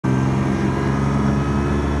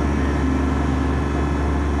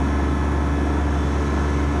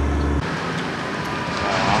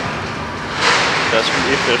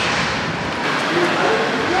praktisch.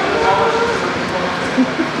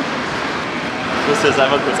 Ich muss dir das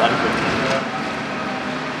einmal kurz angucken.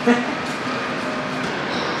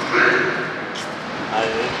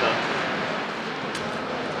 Alter.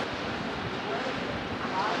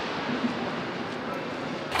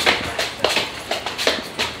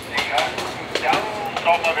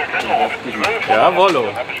 Ja, Wollo.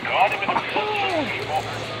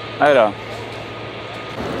 Alter.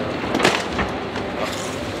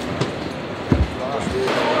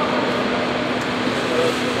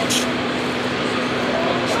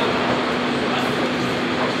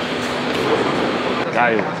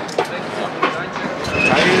 Geil.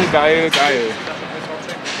 Geil, geil, geil.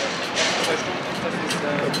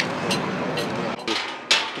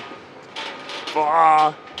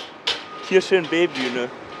 Boah. Hier schön B-Bühne.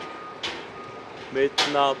 Mit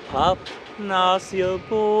ner Pappnase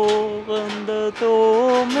bohrende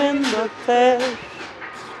Dom in der Tech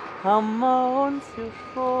haben wir uns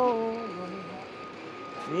geschworen,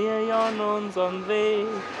 wir jan unseren Weg.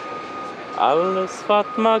 Alles, was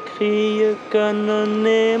wir kriegen können,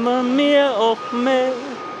 nehmen wir auch mit,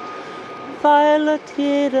 weil es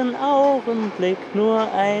jeden Augenblick nur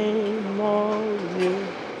einmal gibt.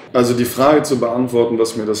 Also die Frage zu beantworten,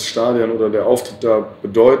 was mir das Stadion oder der Auftritt da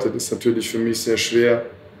bedeutet, ist natürlich für mich sehr schwer.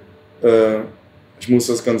 Ich muss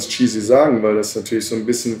das ganz cheesy sagen, weil das natürlich so ein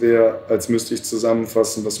bisschen wäre, als müsste ich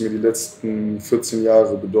zusammenfassen, was mir die letzten 14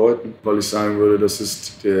 Jahre bedeuten. Weil ich sagen würde, das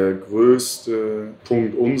ist der größte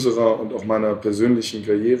Punkt unserer und auch meiner persönlichen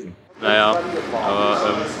Karriere. Naja, aber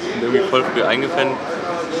irgendwie voll früh eingepennt,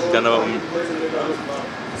 dann aber um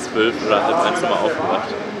 12 oder halb 1 nochmal aufgewacht.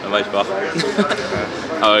 Dann war ich wach.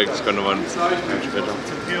 Aber ich konnte nochmal ein bisschen später.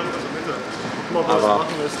 Aber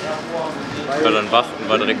ich war dann wach und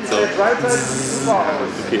war direkt so,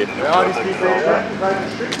 okay,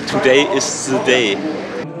 today is the day.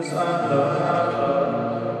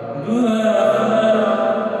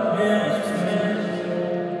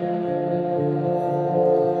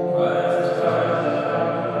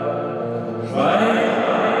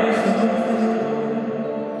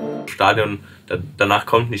 Stadion, danach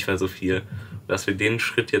kommt nicht mehr so viel. Dass wir den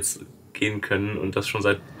Schritt jetzt gehen können und das schon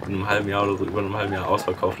seit einem halben Jahr oder so, über einem halben Jahr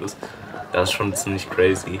ausverkauft ist, das ist schon ziemlich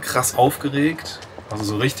crazy. Krass aufgeregt, also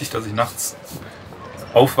so richtig, dass ich nachts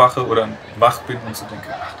aufwache oder wach bin und so denke,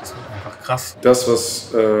 ach, das wird einfach krass. Das,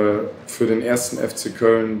 was für den ersten FC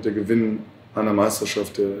Köln der Gewinn einer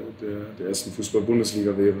Meisterschaft der ersten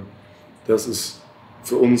Fußball-Bundesliga wäre, das ist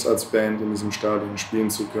für uns als Band in diesem Stadion spielen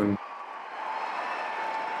zu können.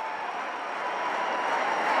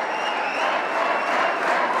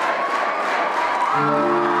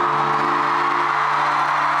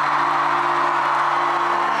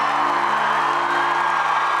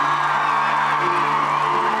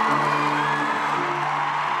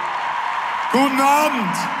 Guten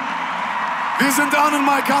Abend, wir sind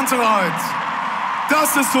AnnenMayKantereit.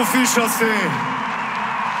 Das ist Sophie, Chassée.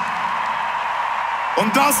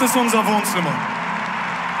 Und das ist unser Wohnzimmer.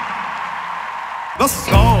 Lass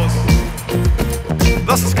es raus,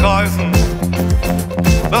 lass es kreisen.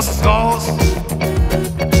 Lass es raus,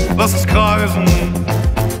 lass es kreisen.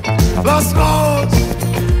 Lass raus,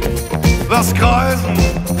 lass kreisen.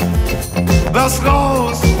 Lass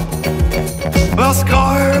raus, lass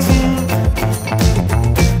kreisen.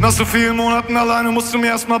 Nach so vielen Monaten alleine musst du mir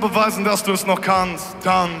erstmal beweisen, dass du es noch kannst.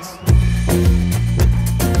 Tanz.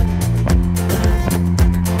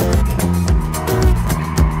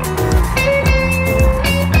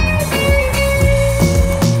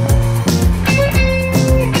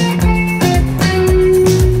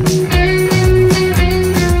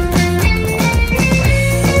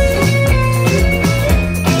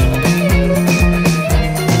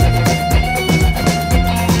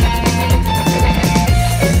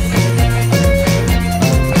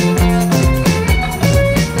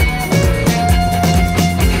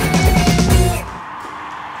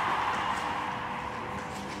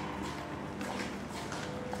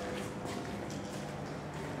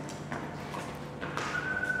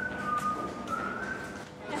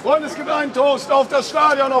 Freunde, es gibt einen Toast auf das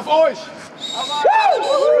Stadion, auf euch!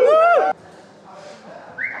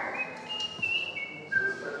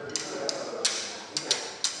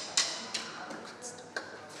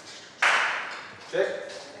 Check.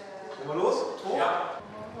 Gehen wir los? Ja.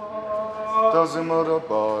 Da sind wir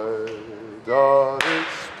dabei, das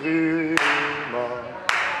ist prima.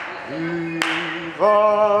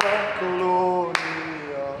 Viva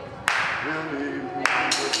Colonia, wir lieben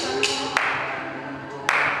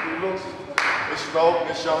die Lust. Ich glaub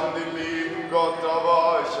nicht an den lieben Gott,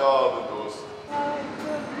 aber ich habe Durst. Da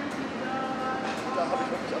habe ich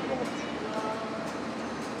wirklich angerufen.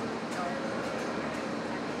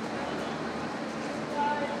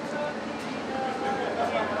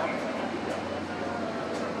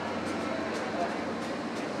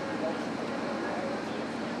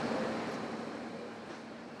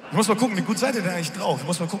 Ich muss mal gucken, wie gut seid ihr denn eigentlich drauf? Ich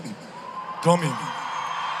muss mal gucken. Tommy.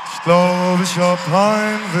 Ich glaube, ich hab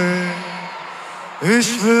Heimweh.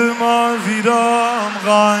 Ich will mal wieder am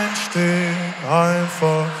Rhein stehen,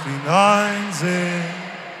 einfach hineinsehen,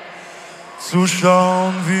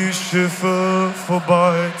 zuschauen, wie Schiffe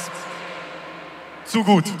vorbei. Zu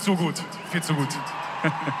gut, viel zu gut.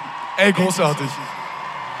 Ey, großartig.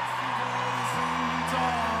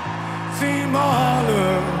 Zieh mal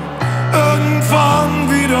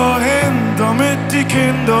irgendwann wieder hin, damit die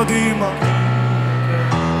Kinder, die man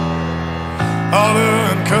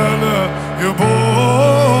alle in Köln geboren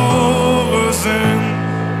sind,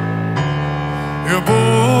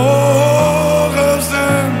 geboren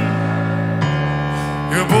sind,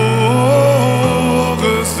 geboren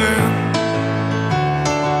sind.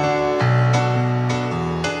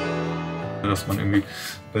 Dass man irgendwie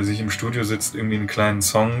bei sich im Studio sitzt, irgendwie einen kleinen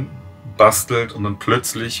Song bastelt und dann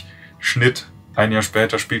plötzlich Schnitt. Ein Jahr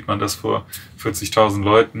später spielt man das vor 40.000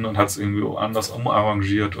 Leuten und hat es irgendwie anders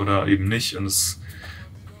umarrangiert oder eben nicht. Und es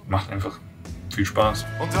macht einfach viel Spaß.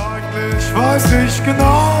 Und eigentlich weiß ich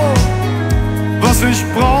genau, was ich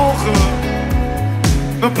brauche.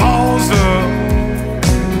 Eine Pause.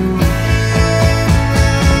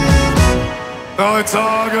 3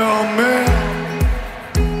 Tage am Meer.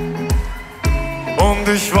 Und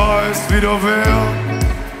ich weiß wieder, wer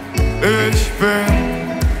ich bin.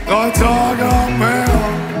 3 Tage am Meer.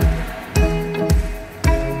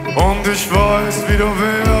 Und ich weiß wieder,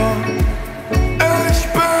 wer ich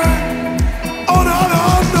bin. Und alle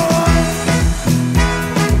anderen.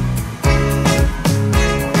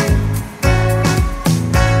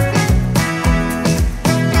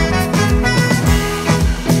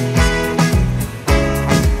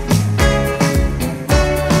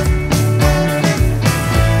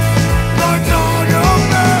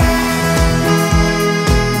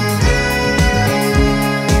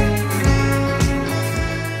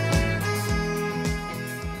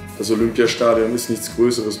 Das Olympiastadion ist nichts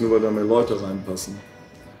Größeres, nur weil da mehr Leute reinpassen.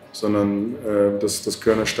 Sondern das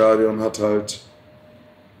Kölner Stadion hat halt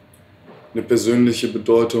eine persönliche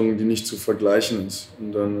Bedeutung, die nicht zu vergleichen ist.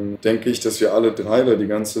 Und dann denke ich, dass wir alle 3 da die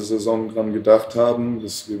ganze Saison dran gedacht haben.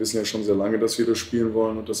 Wir wissen ja schon sehr lange, dass wir das spielen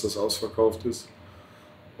wollen und dass das ausverkauft ist.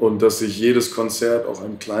 Und dass sich jedes Konzert auch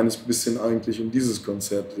ein kleines bisschen eigentlich um dieses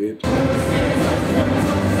Konzert dreht.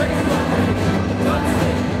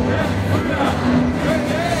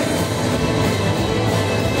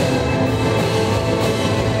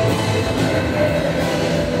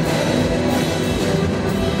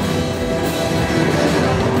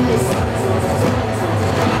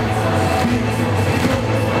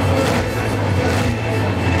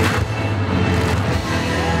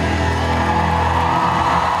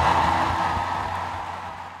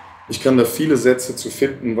 Ich kann da viele Sätze zu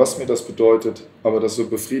finden, was mir das bedeutet, aber das so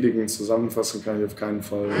befriedigend zusammenfassen kann ich auf keinen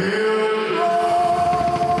Fall.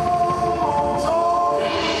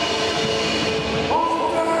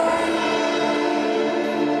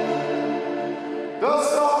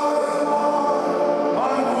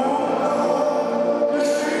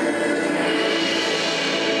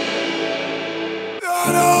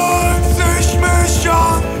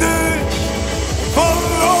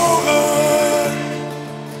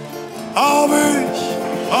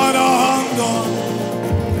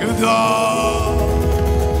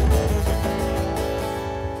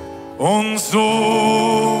 Und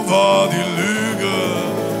so war die Lüge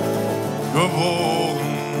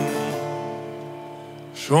geboren,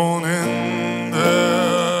 schon in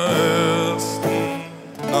der ersten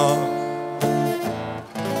Nacht.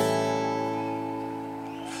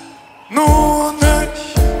 Nur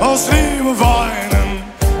nicht aus Liebe weinen,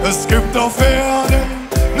 es gibt auf Erden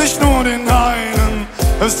nicht nur den einen,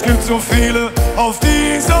 es gibt so viele auf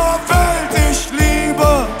dieser Welt.